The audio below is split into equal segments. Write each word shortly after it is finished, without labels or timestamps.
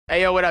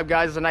Hey yo, what up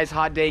guys? It's a nice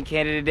hot day in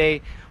Canada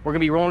today. We're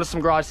gonna be rolling to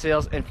some garage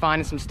sales and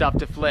finding some stuff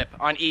to flip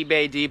on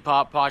eBay,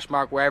 Depop,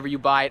 Poshmark, wherever you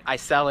buy it, I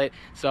sell it.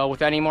 So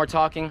without any more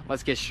talking,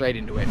 let's get straight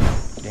into it.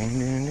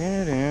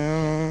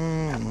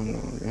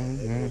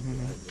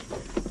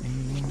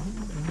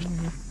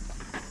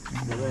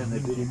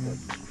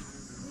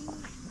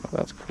 Oh,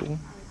 that's cool.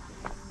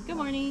 Good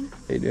morning.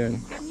 How you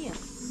doing? Good and you?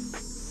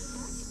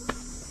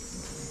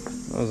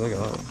 That was like a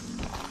lot of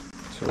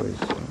toys.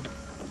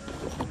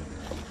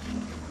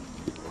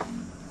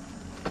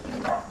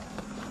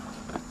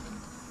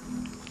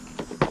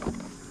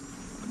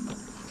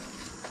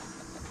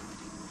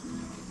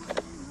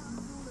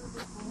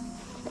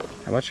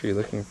 How much are you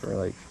looking for?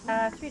 Like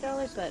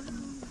 $3, but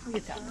we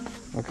can talk.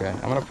 okay,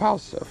 I'm gonna pile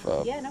stuff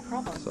up. Yeah, no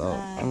problem. So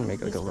I'm gonna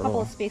make like there's a a couple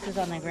little. of spaces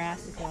on the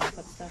grass if you want to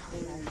put stuff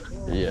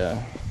in.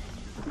 Yeah.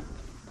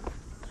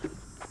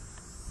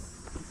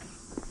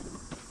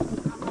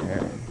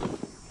 There.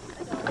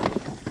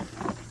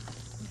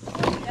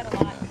 You got a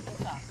lot.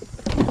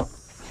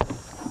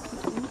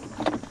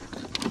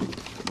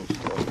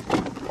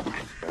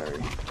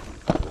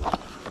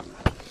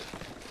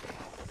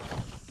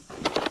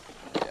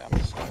 Yeah, I'm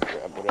just gonna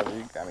grab whatever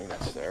you got. I mean,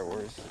 that's Star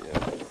Wars. Yeah.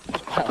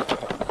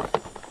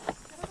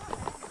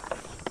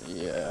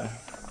 Yeah.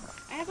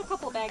 I have a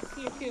couple bags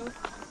here too.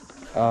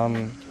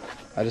 I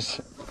just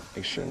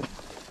make sure.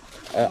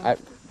 I'm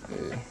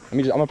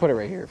gonna put it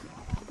right here.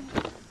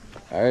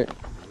 All right.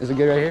 Is it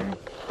good right here?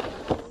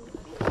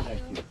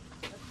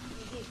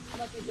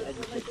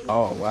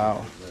 Oh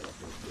wow.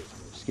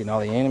 Just getting all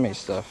the anime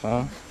stuff,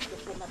 huh?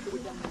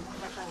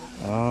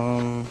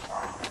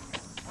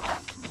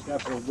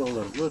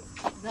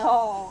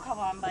 No, come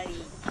on,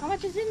 buddy. How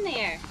much is in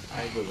there?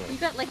 You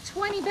got like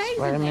 20 bags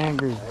Spider-Man in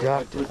there.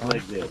 reducted.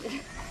 Like this.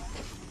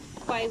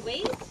 By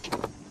weight?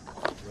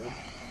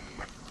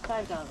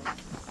 $5. No,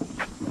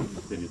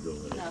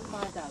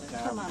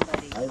 $5. Come on,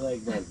 buddy. I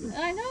like that.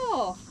 I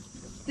know.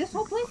 This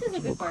whole place is a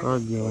good bargain.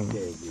 Card game.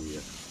 Okay,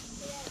 yeah.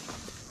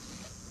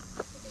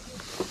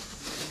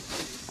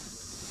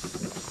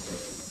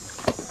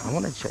 I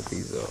want to check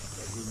these out.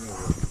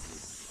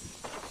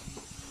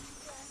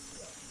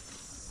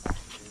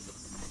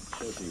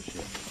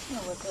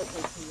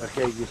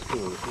 Okay, just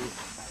cool.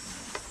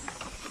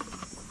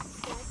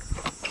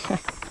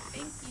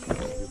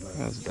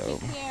 That's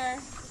dope. Take care.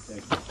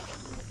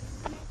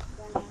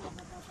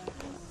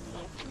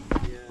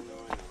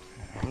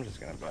 I'm just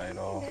gonna buy it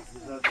all.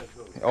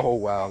 Oh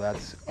wow,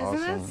 that's awesome.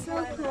 Isn't that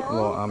so cool? A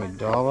little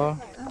amygdala.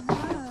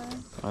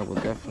 I will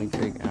definitely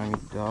take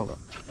amygdala.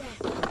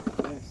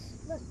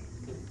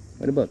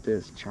 What about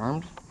this?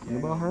 Charmed? What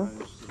about her?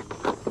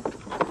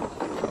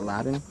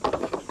 Aladdin? Oh,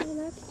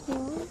 that's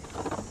cool.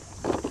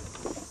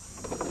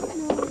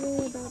 No,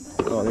 really about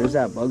that. Oh, there's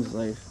that Bug's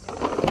Life.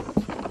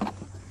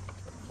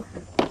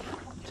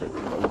 Take the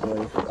Bug's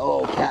Life.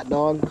 Oh, cat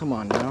dog. Come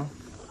on now.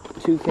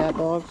 2 cat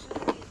dogs.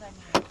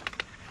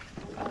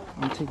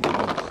 I'm taking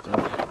all this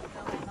stuff.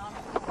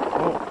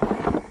 Oh.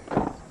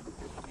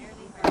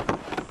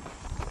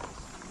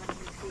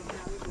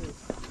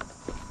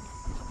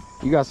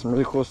 You got some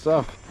really cool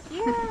stuff.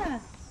 Yeah.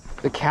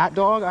 The cat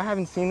dog, I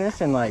haven't seen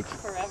this in like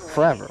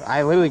Forever.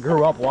 I literally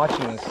grew up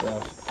watching this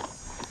stuff.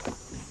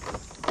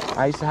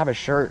 I used to have a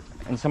shirt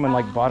and someone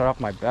like bought it off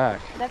my back.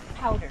 That's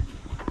powder.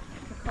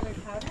 The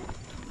colored powder.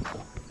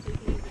 So you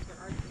can use it for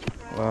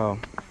art. Wow.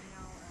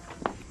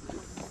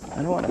 I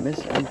don't want to miss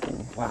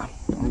anything. Wow.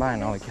 I'm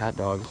buying all the cat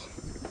dogs.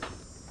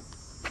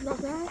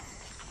 Love that.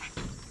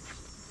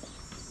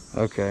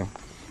 Okay.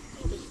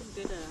 There's some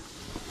good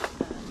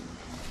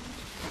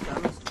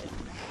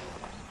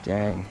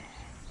Dang.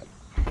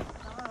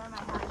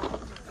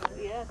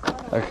 yeah.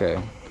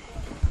 Okay.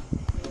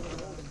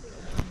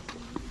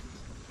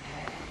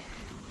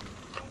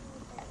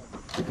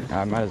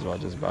 I might as well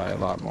just buy a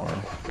lot more.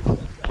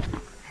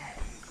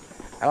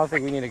 I don't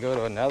think we need to go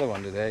to another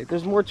one today.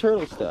 There's more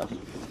turtle stuff.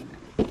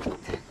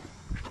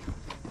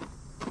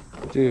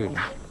 Dude.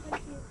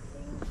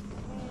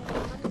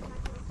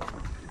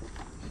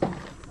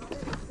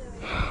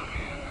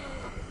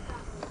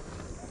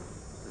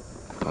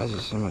 Why is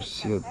there so much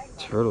sealed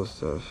turtle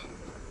stuff?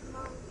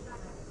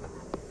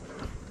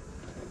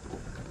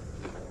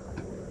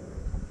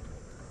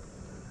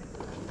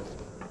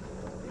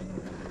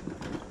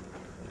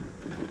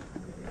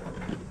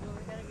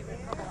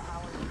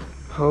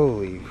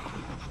 Holy.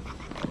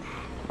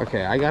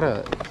 Okay, I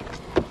gotta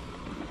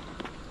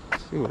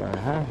see what I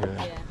have here.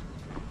 Yeah.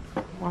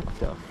 What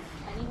the? I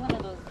need one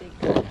of those big.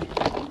 Okay.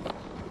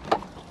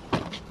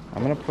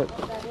 I'm gonna put It's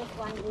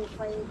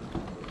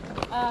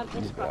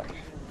these back.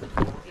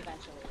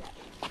 eventually.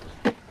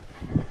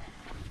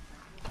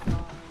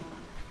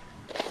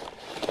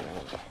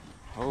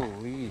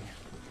 Holy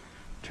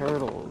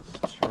turtles,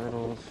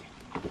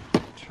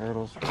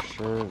 turtles for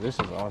sure. This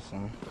is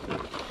awesome.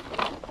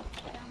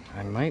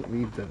 I might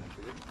leave the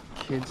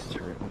kids'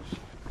 turtles.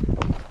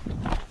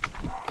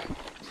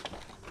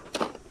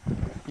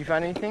 You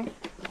find anything?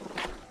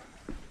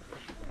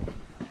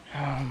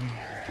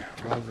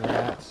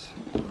 Rugrats,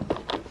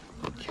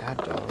 cat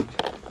dog,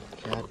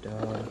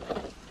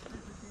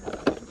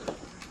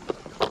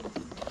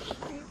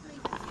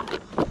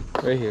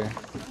 Right here.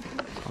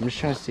 I'm just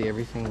trying to see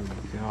everything.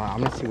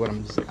 I'm gonna see what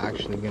I'm just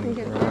actually gonna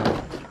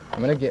grab.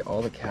 I'm gonna get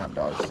all the cat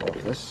dog stuff.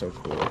 This is so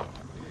cool.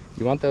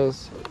 You want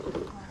those?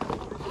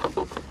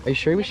 Are you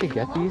sure we should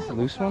get these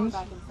loose ones?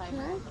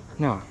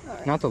 No,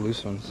 not the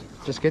loose ones.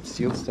 Just get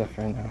sealed stuff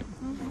right now.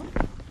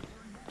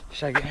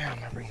 Should I get here? I'm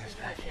gonna bring this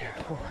back here.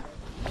 Oh.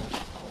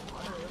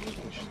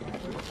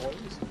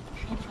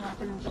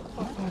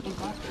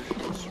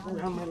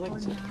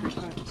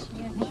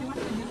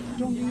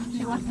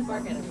 She wants to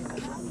bark at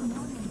everybody.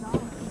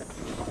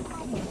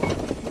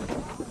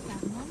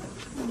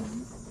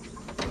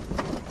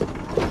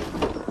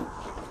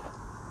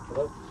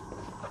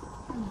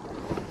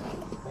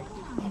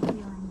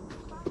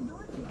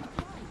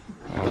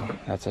 Oh,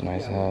 that's a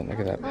nice hat. Look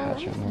at that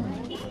patch on there.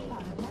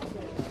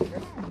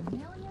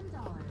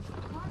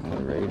 And the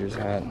Raiders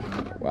hat.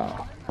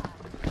 Wow.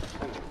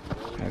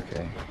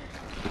 Okay.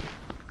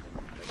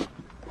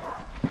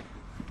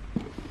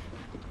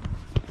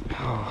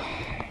 Oh.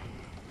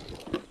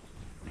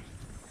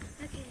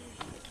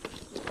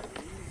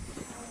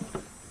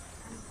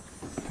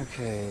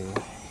 Okay.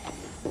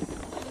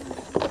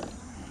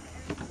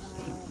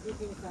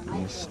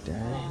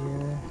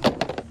 Nostalgia.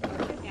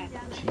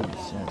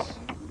 Jesus.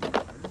 I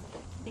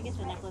think it's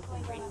a necklace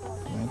and bracelet.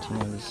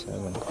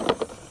 1997.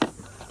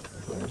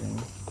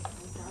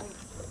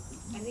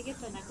 I think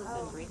it's a necklace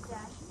and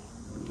bracelet.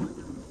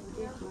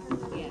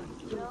 Yeah.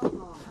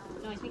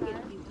 No, I think you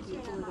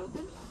pull it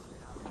open.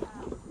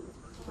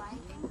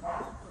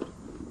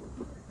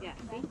 Yeah,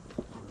 see?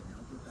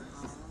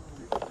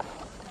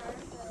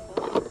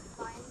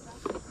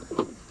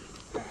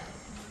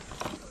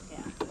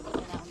 Yeah. And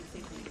that one's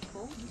safe when you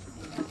pull.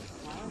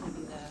 And now we'll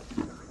do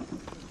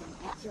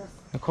the...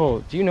 Nicole,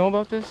 do you know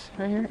about this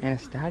right here?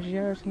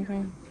 Anastasia or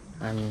something?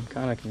 I'm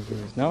kind of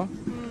confused. No?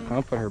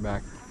 I'll put her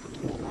back.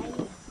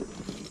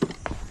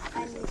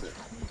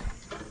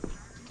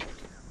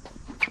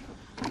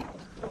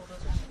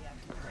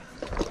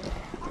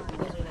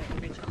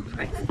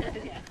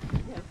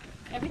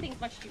 Everything's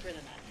much cheaper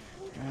than that.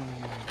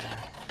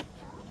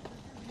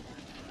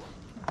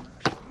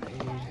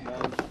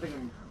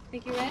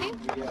 Think you ready? Okay,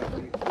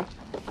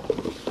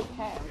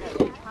 I'm gonna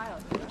do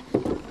child.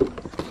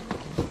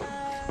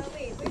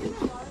 Wait, where did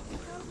my wallet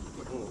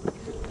go?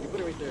 You put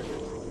it right there.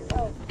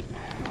 Oh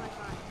my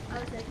god. I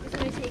was like, just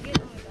gonna take it.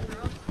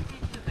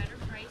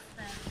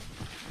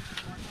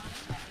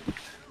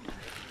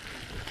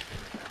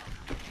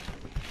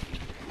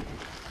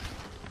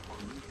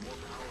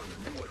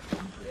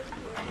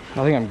 I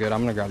think I'm good.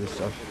 I'm gonna grab this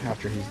stuff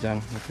after he's done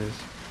with his.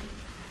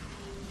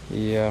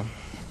 Yeah.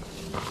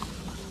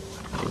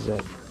 Is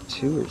that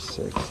 2 or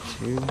 6?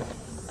 2. We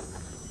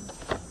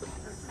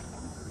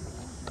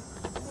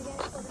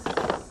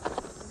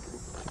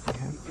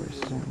have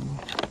person.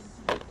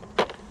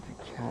 The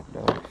cat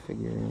dog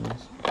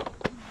figurines.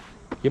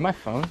 You have my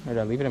phone, or did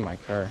I leave it in my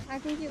car? I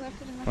think you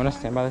left it in my Want to car.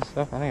 stand by this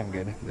stuff? I think I'm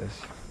good with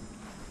this.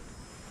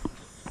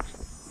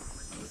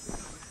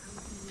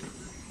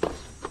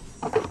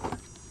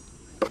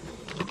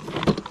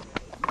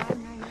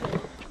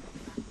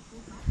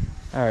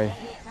 All right.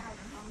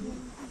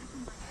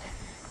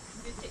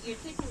 You're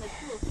taking the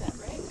tool set,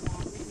 right?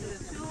 The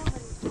tool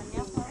and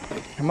nail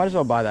polish. I might as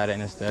well buy that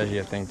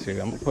Anastasia thing too.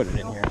 I'm gonna put it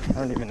in here. I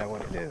don't even know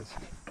what it is.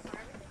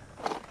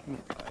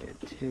 Buy a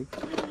tick.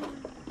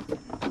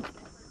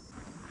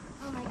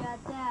 Oh my god,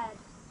 Dad.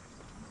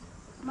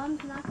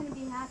 Mom's not gonna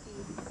be happy.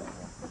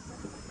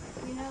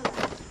 You know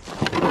that.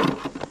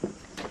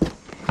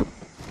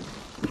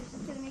 She's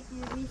just gonna make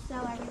you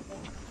resell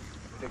everything.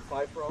 Take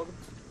 5 for all of them?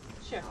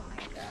 Sure.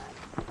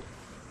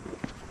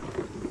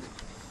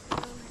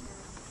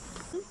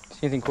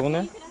 See anything cool in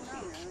there?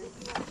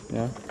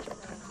 No?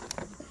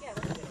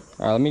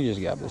 Alright, let me just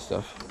grab this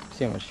stuff.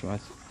 See how much she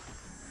wants.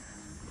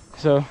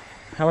 So,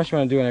 how much you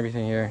want to do and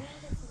everything here?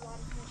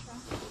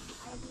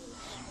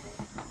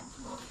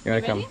 You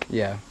want to come? ready?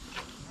 Yeah.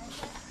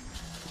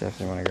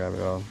 Definitely want to grab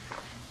it all.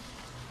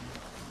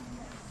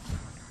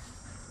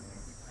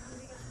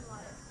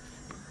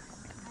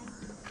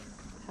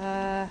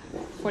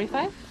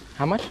 $45?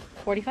 How much?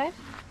 $45?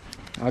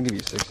 I'll give you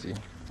 60.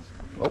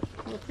 We'll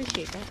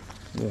appreciate that.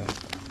 Yeah.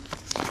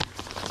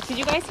 Did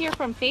you guys hear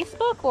from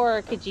Facebook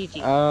or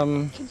Kijiji?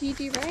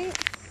 Kijiji, right?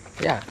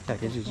 Yeah,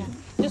 Kijiji.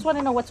 Just want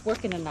to know what's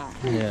working and not.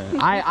 Yeah.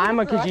 I'm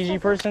a Kijiji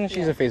person,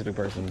 she's a Facebook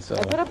person, so.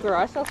 I put up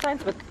garage sale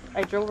signs, but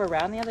I drove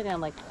around the other day. I'm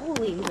like,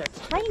 holy, these are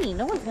tiny.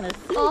 No one's gonna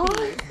see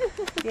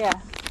these. Yeah.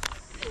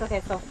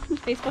 Okay, so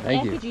Facebook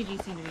Thank and you. Kijiji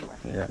seem to be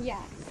working. Yeah.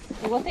 Yeah.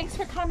 Okay, well, thanks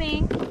for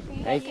coming.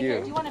 Thank Do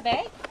you. you want a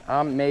bag?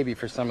 Maybe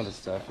for some of the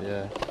stuff,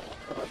 yeah.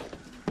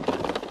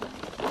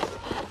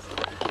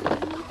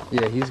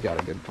 Yeah, he's got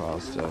a good pile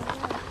of stuff.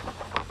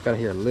 Got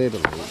here a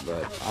little late,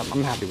 but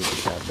I'm happy with the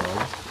cat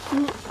dog.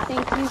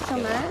 Thank you so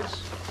much.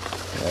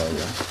 There we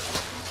go.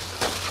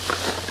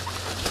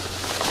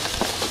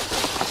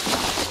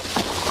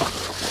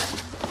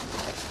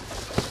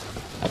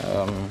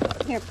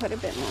 Here, put a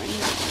bit more in here.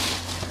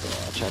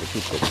 Yeah, I'll try to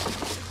keep the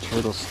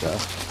turtle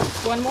stuff.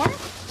 One more?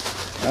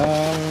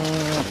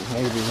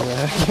 Maybe,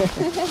 yeah.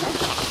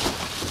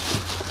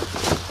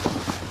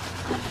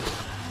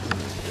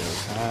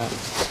 that.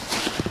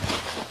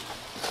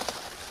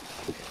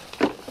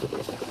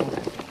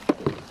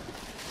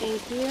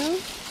 Thank you.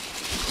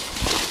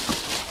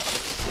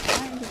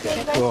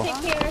 Cool.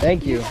 Take care.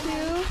 Thank you. Too.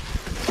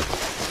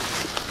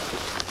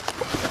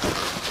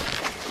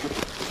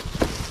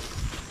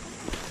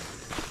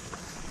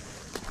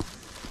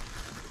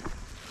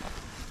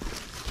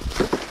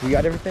 You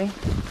got everything?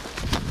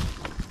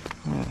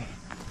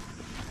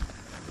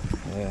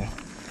 Yeah.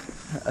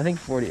 I think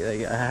 40.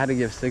 Like, I had to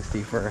give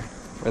 60 for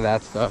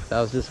that stuff.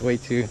 That was just way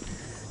too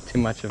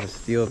much of a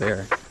steal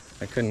there.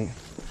 I couldn't.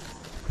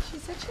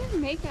 She's such a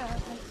makeup,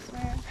 I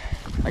swear.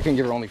 I can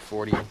give her only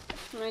 40.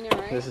 I know,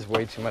 right? This is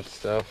way too much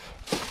stuff.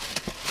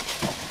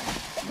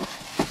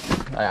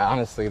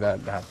 Honestly, that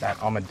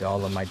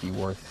Amidala might be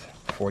worth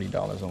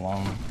 $40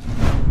 alone.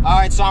 All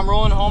right, so I'm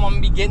rolling home. I'm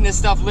gonna be getting this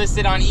stuff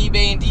listed on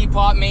eBay and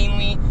Depop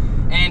mainly.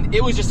 And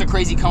it was just a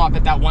crazy come up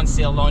at that one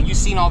sale alone. You've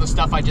seen all the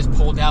stuff I just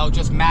pulled out,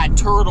 just mad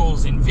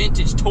turtles and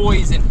vintage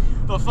toys and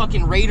the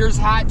fucking Raiders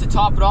hat to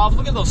top it off.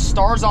 Look at those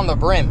stars on the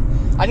brim.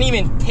 I didn't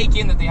even take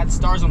in that they had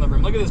stars on the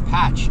brim. Look at this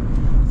patch.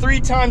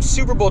 3-time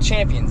Super Bowl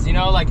champions, you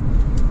know, like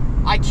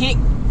I can't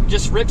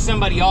just rip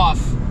somebody off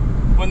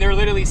when they're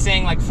literally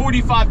saying like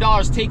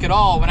 $45, take it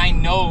all, when I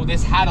know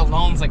this hat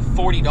alone's like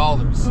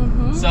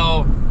 $40.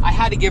 So I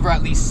had to give her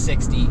at least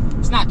 60.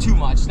 It's not too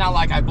much. It's not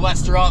like I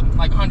blessed her up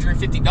like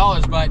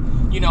 $150, but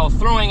you know,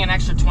 throwing an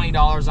extra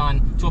 $20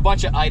 on to a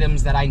bunch of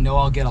items that I know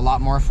I'll get a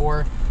lot more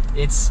for,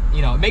 it's,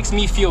 you know, it makes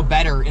me feel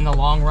better in the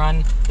long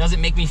run.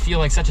 Doesn't make me feel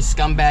like such a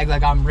scumbag,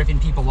 like I'm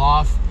ripping people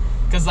off.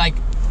 Because like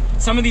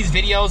some of these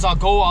videos,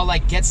 I'll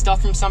like get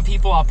stuff from some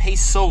people, I'll pay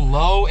so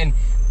low, and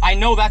I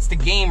know that's the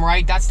game,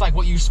 right? That's like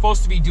what you're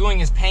supposed to be doing,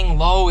 is paying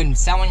low and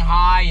selling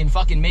high and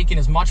fucking making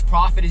as much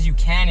profit as you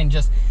can and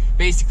just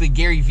basically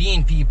Gary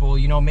Vee-ing people,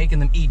 you know, making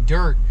them eat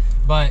dirt.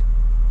 But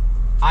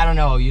I don't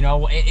know, you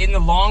know, in the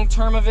long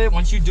term of it,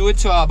 once you do it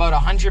to about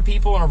 100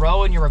 people in a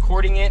row and you're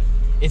recording it,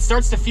 it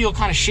starts to feel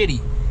kind of shitty.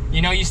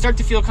 You know, you start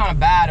to feel kind of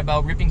bad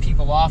about ripping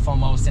people off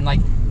almost, and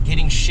like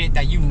getting shit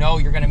that you know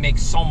you're gonna make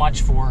so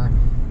much for,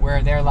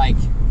 where they're like,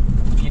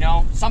 you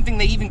know, something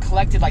they even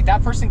collected, like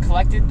that person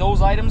collected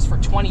those items for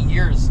 20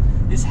 years.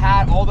 This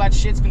hat, all that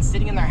shit's been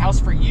sitting in their house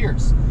for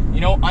years,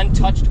 you know,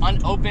 untouched,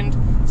 unopened.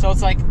 So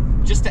it's like,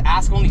 just to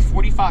ask only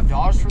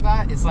 $45 for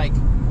that, it's like,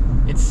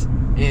 it's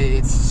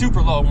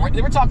super low.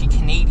 We're talking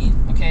Canadian,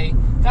 okay?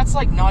 That's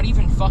like not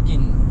even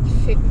fucking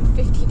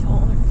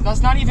 $50.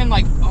 That's not even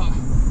like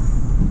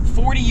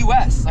 40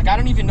 US. Like I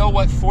don't even know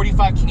what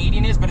 45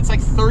 Canadian is, but it's like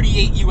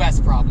 38 US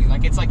probably.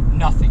 Like it's like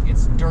nothing.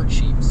 It's dirt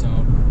cheap. So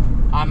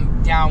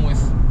I'm down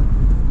with,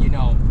 you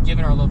know,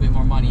 giving her a little bit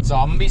more money. So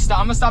I'm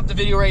gonna stop the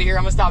video right here.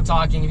 I'm gonna stop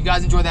talking. If you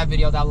guys enjoyed that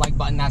video, that like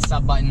button, that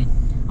sub button,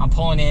 I'm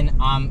pulling in.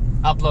 I'm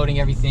uploading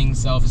everything.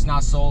 So if it's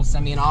not sold,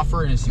 send me an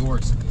offer and it's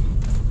yours.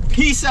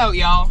 Peace out,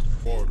 y'all.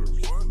 Water,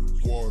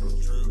 water,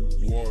 drip,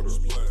 water,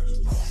 splash.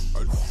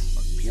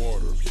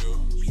 Water,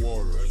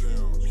 water, okay,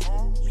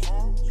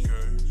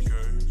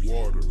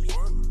 water,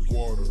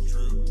 water,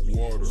 drip,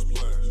 water,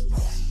 splash.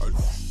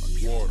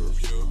 Water,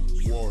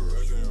 water.